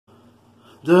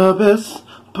The best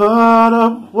part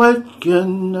of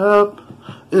waking up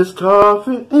is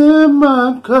coffee in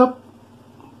my cup.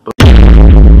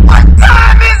 What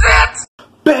time is it?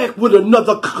 Back with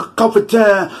another coffee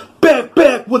time. Back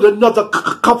with another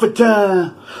coffee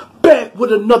time. Back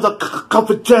with another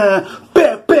coffee time.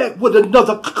 Back with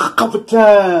another coffee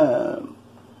time.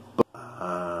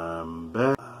 I'm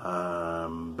back.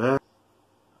 I'm back.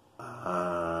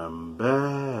 I'm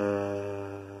back.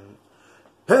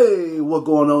 Hey, what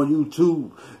going on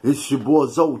YouTube? It's your boy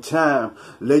Zoe Time.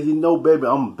 Let you know, baby,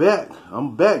 I'm back.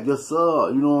 I'm back, yes sir.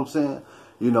 You know what I'm saying?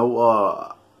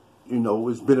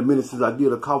 It's been a minute since I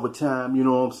did a coffee time, you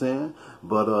know what I'm saying?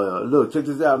 But look, check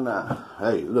this out now.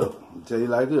 Hey, look, I'll tell you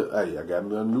like this. Hey, I got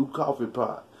me a new coffee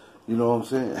pot. You know what I'm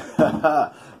saying?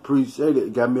 Appreciate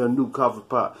it. Got me a new coffee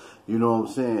pot. You know what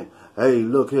I'm saying? Hey,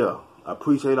 look here. I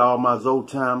appreciate all my Zoe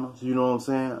Timers, you know what I'm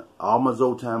saying? All my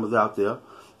Zoe Timers out there.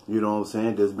 You know what I'm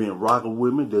saying? That's been rocking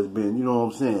with me. That's been, you know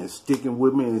what I'm saying, sticking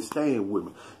with me and staying with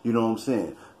me. You know what I'm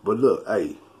saying? But look,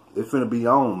 hey, it's finna be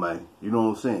on, man. You know what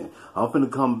I'm saying? I'm finna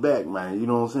come back, man. You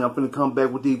know what I'm saying? I'm finna come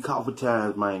back with these coffee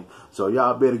times, man. So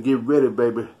y'all better get ready,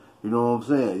 baby. You know what I'm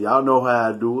saying? Y'all know how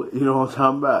I do it. You know what I'm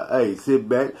talking about? Hey, sit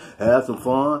back, have some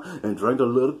fun, and drink a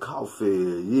little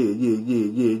coffee.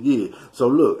 Yeah. So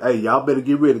look, hey, y'all better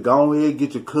get ready. Go ahead,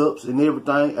 get your cups and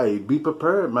everything. Hey, be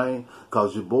prepared, man,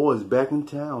 because your boy is back in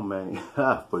town, man.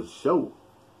 For sure.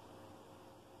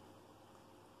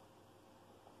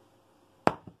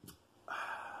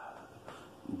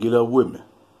 Get up with me.